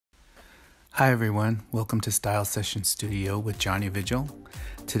Hi everyone, welcome to Style Session Studio with Johnny Vigil.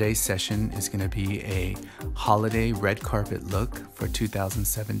 Today's session is going to be a holiday red carpet look for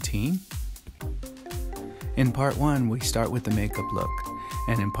 2017. In part 1, we start with the makeup look,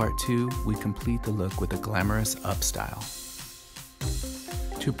 and in part 2, we complete the look with a glamorous Upstyle.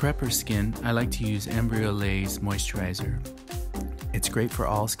 To prep her skin, I like to use Embryo Lace moisturizer. It's great for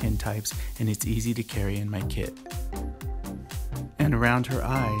all skin types and it's easy to carry in my kit. And around her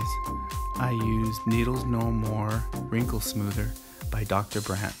eyes, I used Needles No More Wrinkle Smoother by Dr.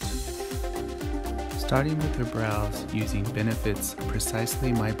 Brandt. Starting with her brows using Benefit's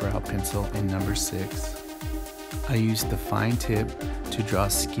Precisely My Brow Pencil in number 6. I used the fine tip to draw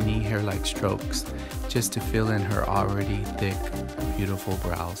skinny hair-like strokes just to fill in her already thick, beautiful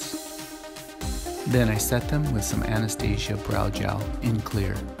brows. Then I set them with some Anastasia Brow Gel in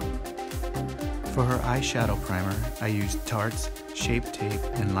clear. For her eyeshadow primer, I used Tarte's Shape Tape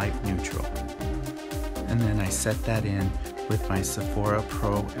in light neutral. And then I set that in with my Sephora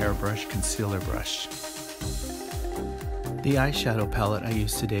Pro Airbrush Concealer Brush. The eyeshadow palette I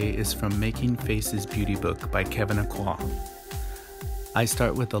use today is from Making Faces Beauty Book by Kevin Aqua. I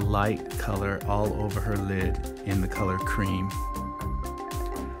start with a light color all over her lid in the color Cream.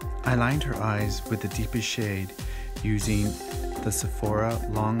 I lined her eyes with the deepest shade using the Sephora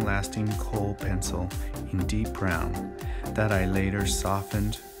Long Lasting Kohl Pencil in deep brown that I later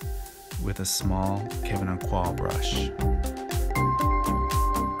softened with a small Kevin Aqua brush.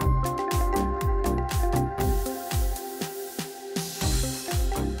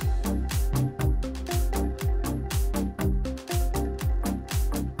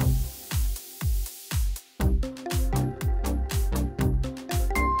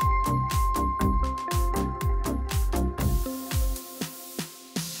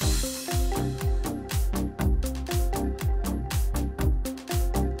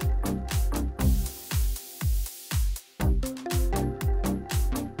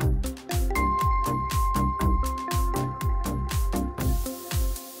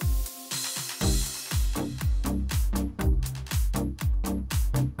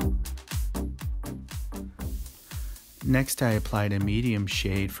 Next, I applied a medium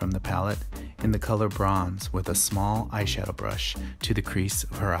shade from the palette in the color Bronze with a small eyeshadow brush to the crease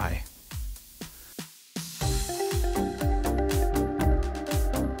of her eye.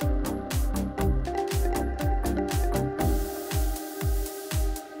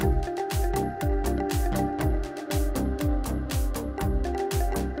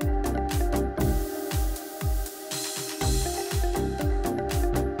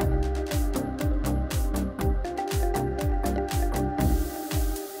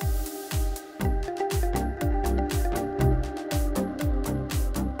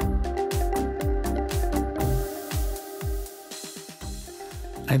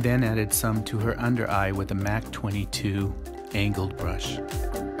 I then added some to her under eye with a MAC 22 angled brush.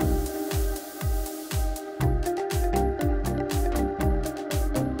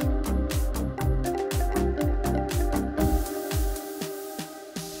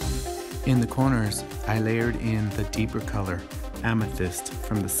 In the corners, I layered in the deeper color Amethyst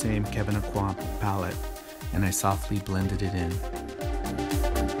from the same Kevin Aqua palette, and I softly blended it in.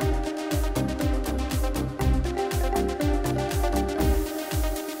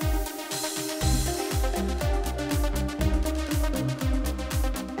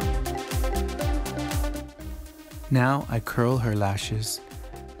 Now I curl her lashes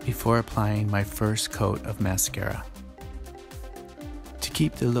before applying my first coat of mascara. To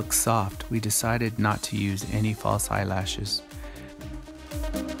keep the look soft, we decided not to use any false eyelashes.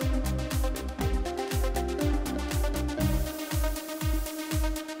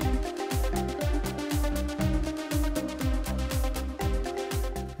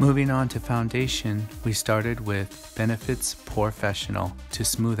 Moving on to foundation, we started with Benefit's Porefessional to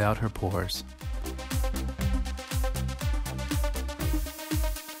smooth out her pores.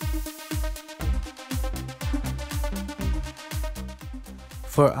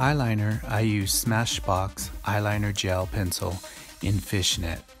 For eyeliner, I use Smashbox Eyeliner Gel Pencil in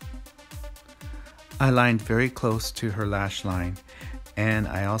Fishnet. I lined very close to her lash line, and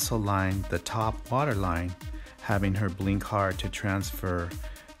I also lined the top waterline, having her blink hard to transfer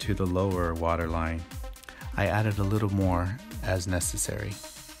to the lower waterline. I added a little more as necessary.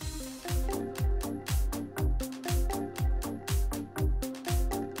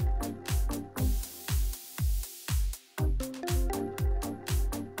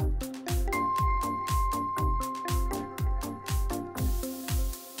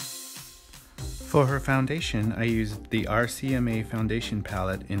 For her foundation, I used the RCMA foundation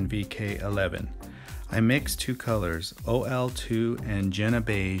palette in VK11. I mixed two colors, OL2 and Jenna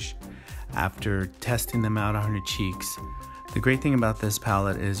Beige, after testing them out on her cheeks. The great thing about this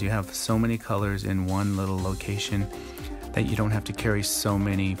palette is you have so many colors in one little location that you don't have to carry so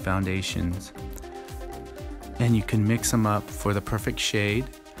many foundations. And you can mix them up for the perfect shade,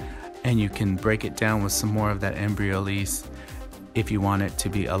 and you can break it down with some more of that Embryolisse if you want it to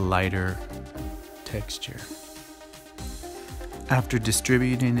be a lighter texture. After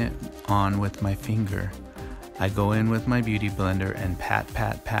distributing it on with my finger, I go in with my beauty blender and pat,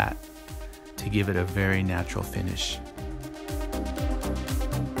 pat, pat to give it a very natural finish.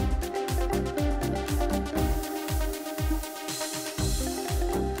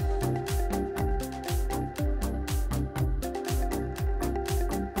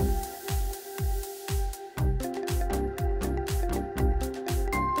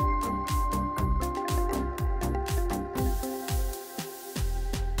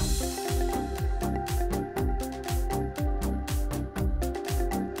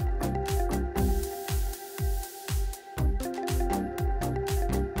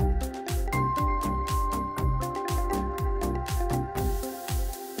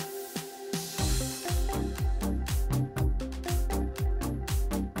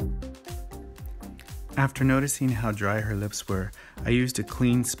 After noticing how dry her lips were, I used a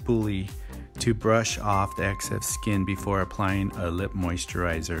clean spoolie to brush off the excess skin before applying a lip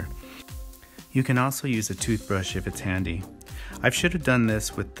moisturizer. You can also use a toothbrush if it's handy. I should have done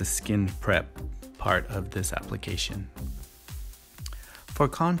this with the skin prep part of this application. For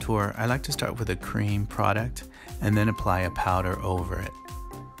contour, I like to start with a cream product and then apply a powder over it.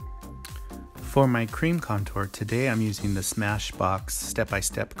 For my cream contour, today I'm using the Smashbox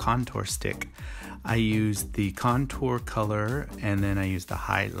Step-by-Step Contour Stick. I use the contour color and then I use the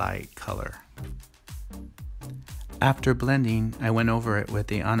highlight color. After blending, I went over it with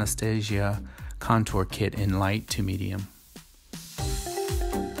the Anastasia Contour Kit in light to medium.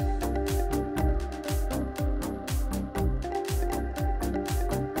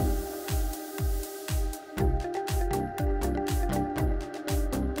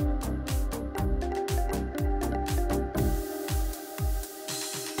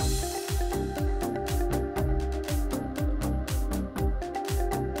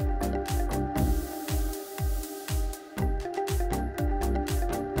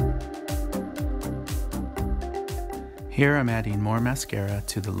 Here I'm adding more mascara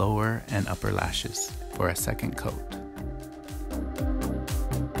to the lower and upper lashes for a second coat.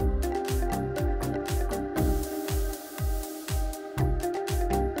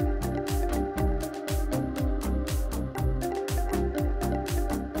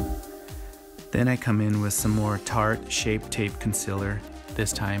 Then I come in with some more Tarte Shape Tape Concealer,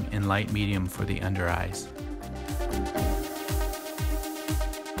 this time in light medium for the under eyes.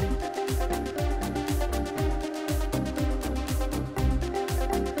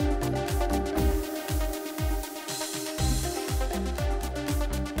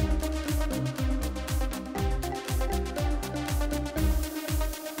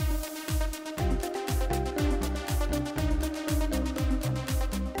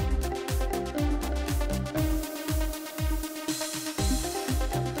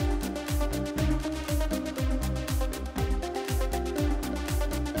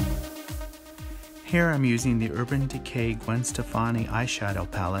 Here I'm using the Urban Decay Gwen Stefani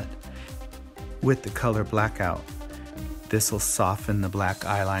eyeshadow palette with the color Blackout. This will soften the black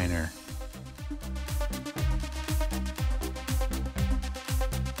eyeliner.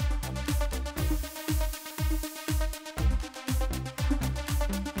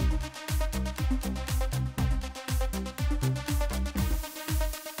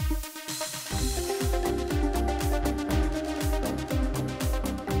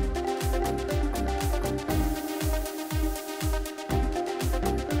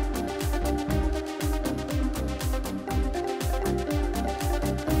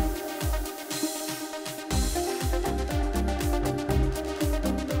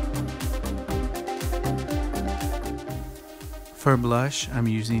 For blush, I'm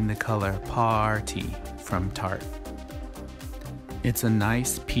using the color Party from Tarte. It's a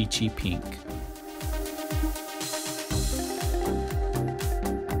nice peachy pink.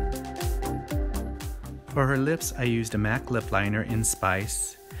 For her lips, I used a MAC lip liner in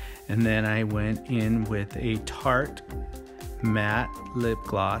Spice, and then I went in with a Tarte matte lip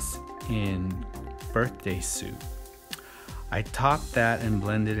gloss in Birthday Suit. I topped that and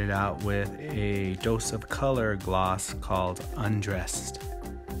blended it out with a Dose of Color gloss called Undressed.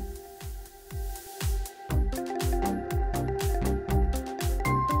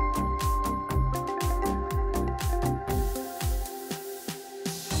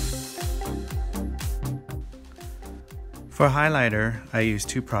 For highlighter, I used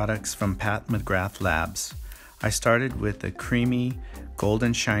two products from Pat McGrath Labs. I started with a creamy,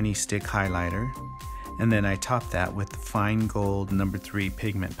 golden shiny stick highlighter, and then I topped that with the fine gold No. 3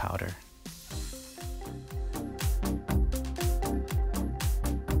 pigment powder.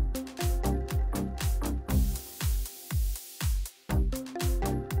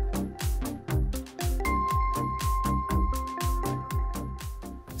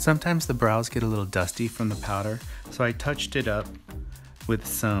 Sometimes the brows get a little dusty from the powder, so I touched it up with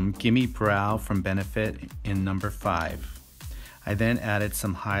some Gimme Brow from Benefit in No. 5. I then added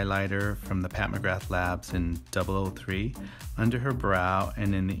some highlighter from the Pat McGrath Labs in 003 under her brow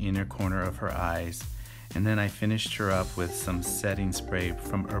and in the inner corner of her eyes, and then I finished her up with some setting spray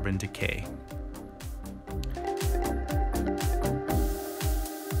from Urban Decay.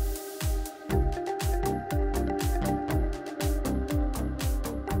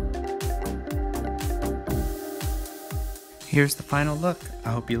 Here's the final look.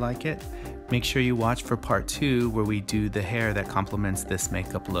 I hope you like it. Make sure you watch for part 2 where we do the hair that complements this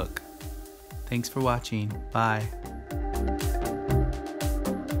makeup look. Thanks for watching. Bye.